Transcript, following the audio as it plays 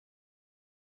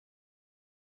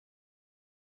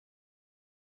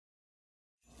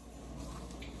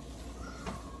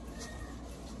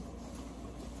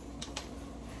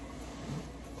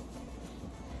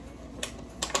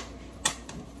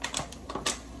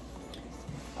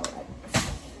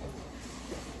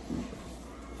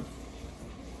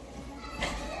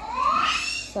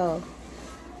So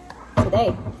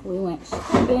today we went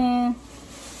shopping,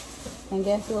 and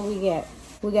guess what we got?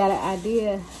 We got an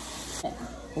idea.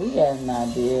 We got an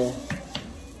idea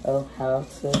of how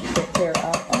to prepare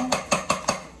our own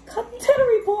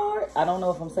charcuterie board. I don't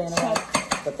know if I'm saying it right,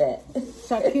 but that.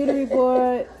 Charcuterie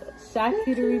board.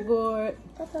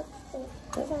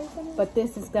 But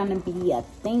this is gonna be a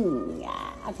thing.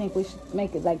 I think we should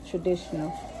make it like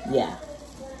traditional. Yeah,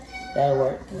 that'll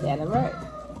work. That'll work.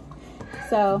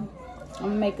 So I'm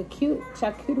gonna make a cute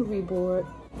charcuterie board.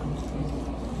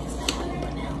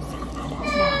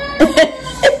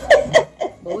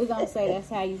 But we're gonna say that's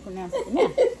how you pronounce it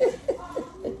now.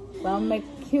 But I'm gonna make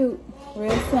it cute,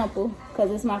 real simple,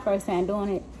 because it's my first time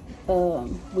doing it.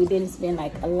 We didn't spend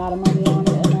like a lot of money on it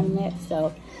or none of that.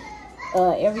 So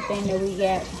everything that we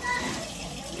got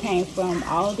came from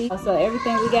Aldi. So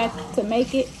everything we got to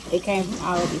make it, it came from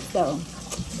Aldi. So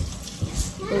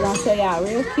we're gonna show y'all a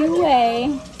real cute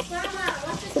way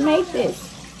to make this.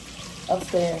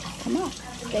 Upstairs. Come on,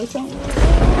 stay tuned.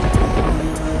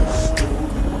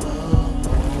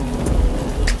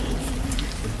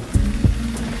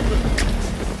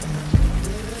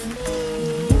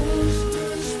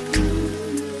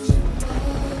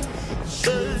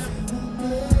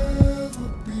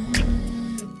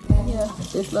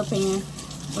 This little pan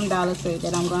from Dollar Tree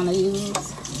that I'm gonna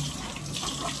use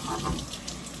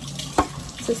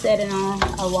to set it on.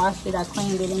 I washed it, I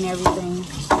cleaned it and everything.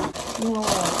 You know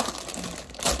what?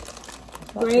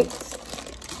 Grapes.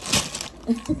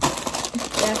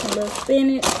 Got some little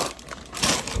spinach.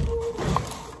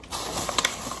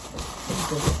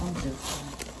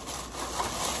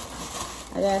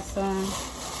 I got some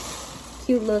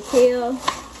cute little kale.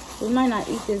 We might not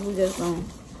eat this, we just gonna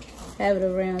have it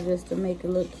around just to make it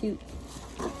look cute.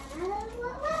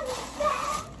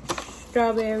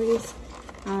 Strawberries.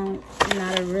 I'm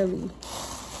not a really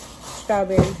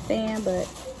strawberry fan, but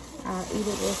I'll eat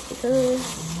it just because.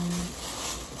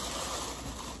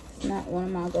 It's not one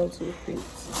of my go-to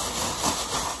fruits.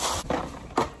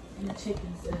 And the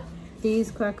chicken salad.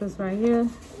 These crackers right here,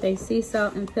 they sea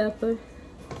salt and pepper.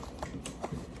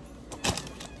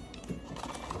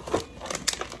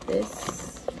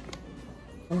 This.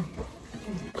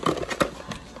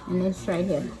 And this right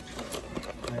here.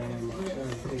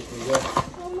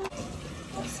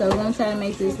 So we're gonna try to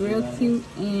make this real cute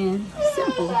and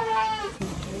simple.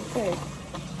 Okay.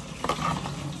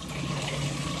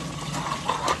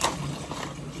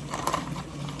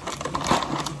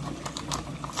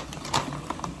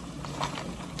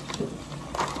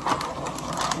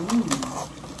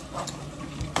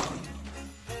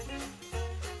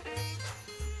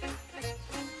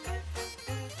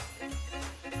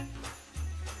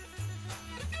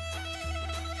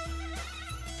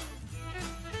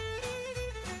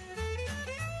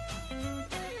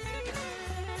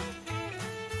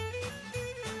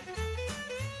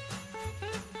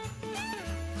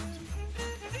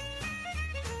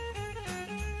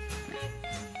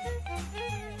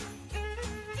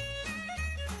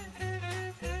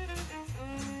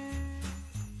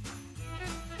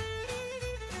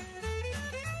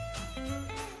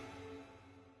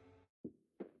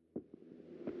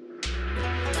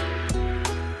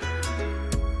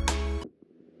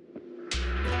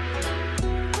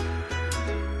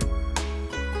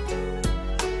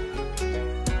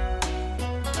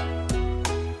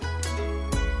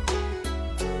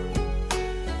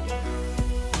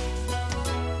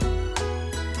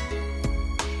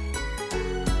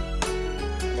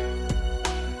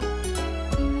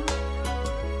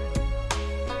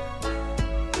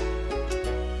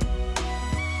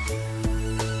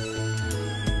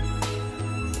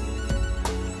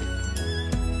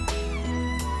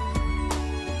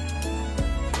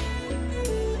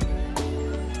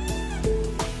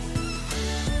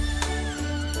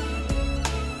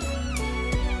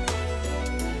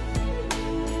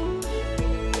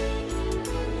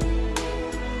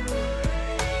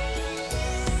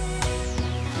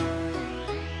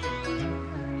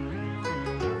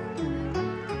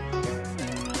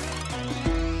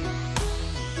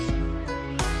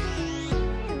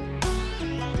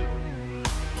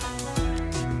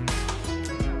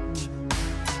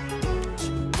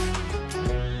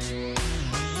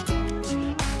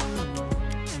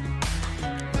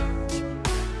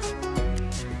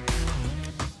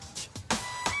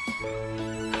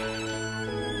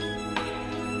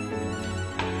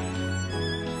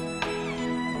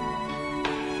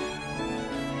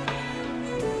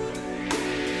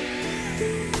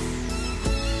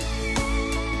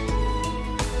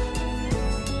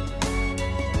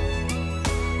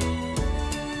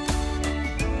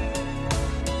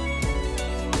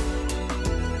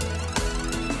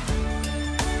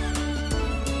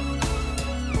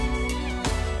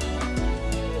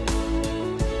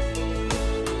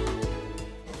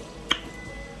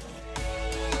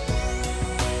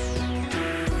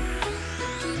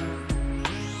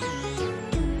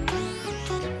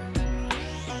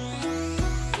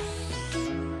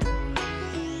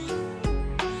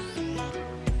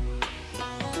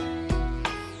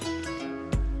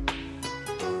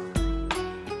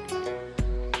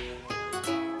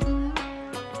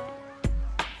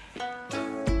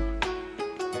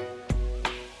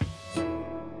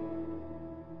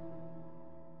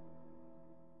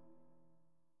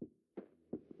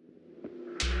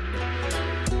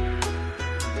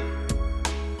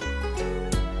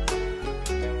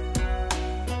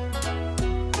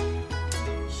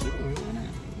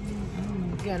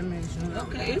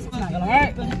 Okay, it's not gonna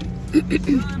happen.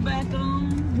 Back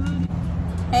on.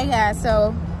 Hey guys,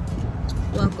 so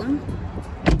welcome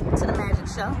to the magic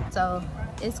show. So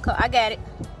it's called, I got it.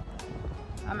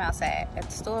 I'm outside at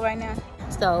the store right now.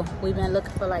 So we've been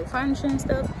looking for like furniture and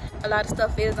stuff. A lot of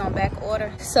stuff is on back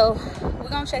order. So we're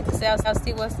gonna check this out,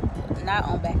 see what's not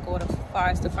on back order as far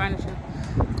as the furniture.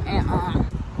 And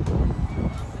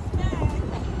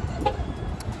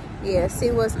yeah, see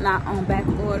what's not on back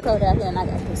order. Coat out here, and I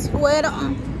got this sweater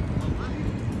on.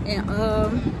 And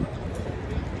I'm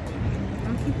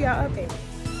gonna keep y'all updated.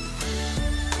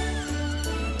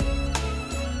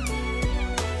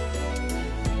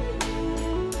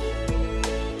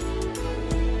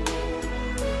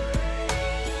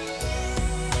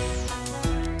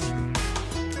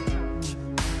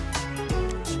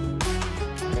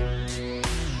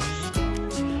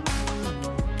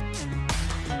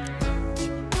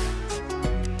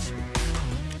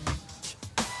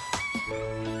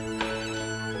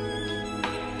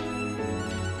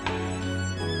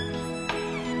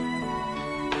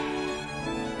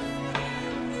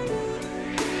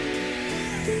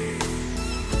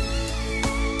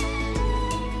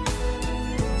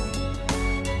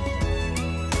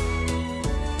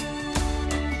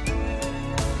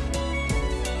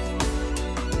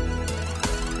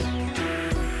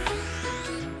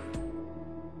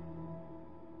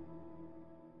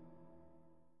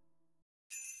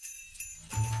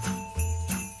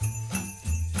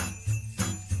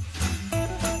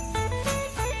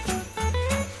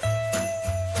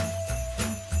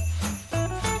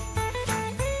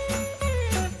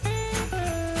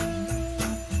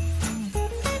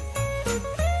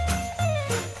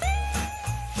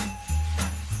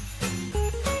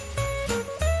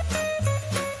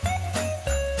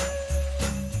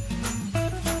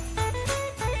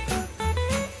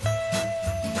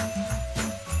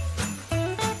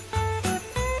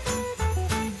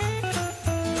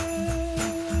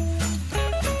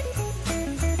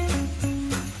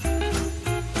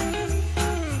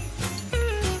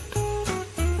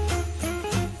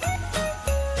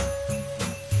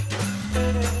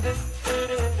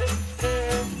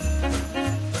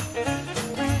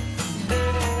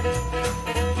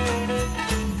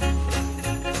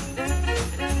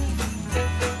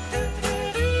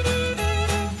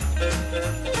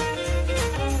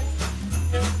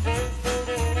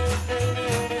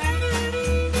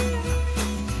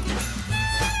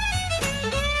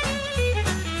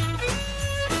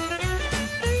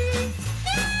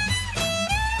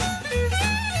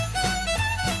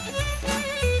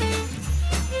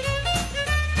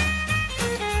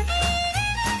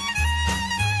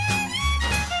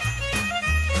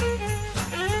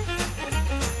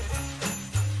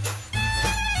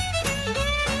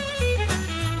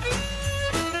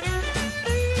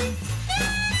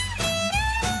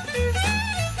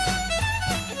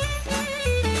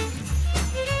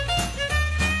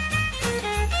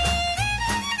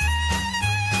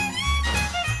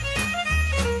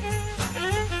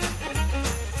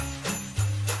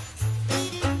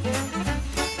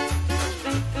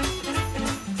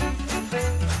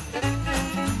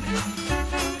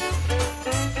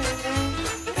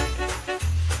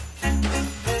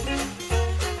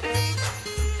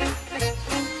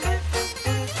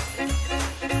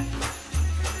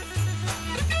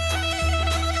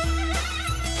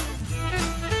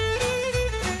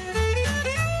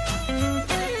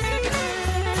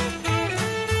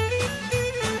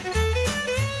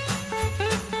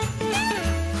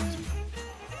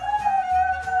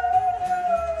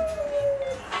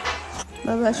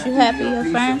 Bubba, you happy your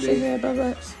furniture here,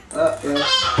 Bubba? Yeah.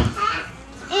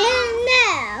 And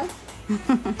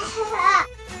no.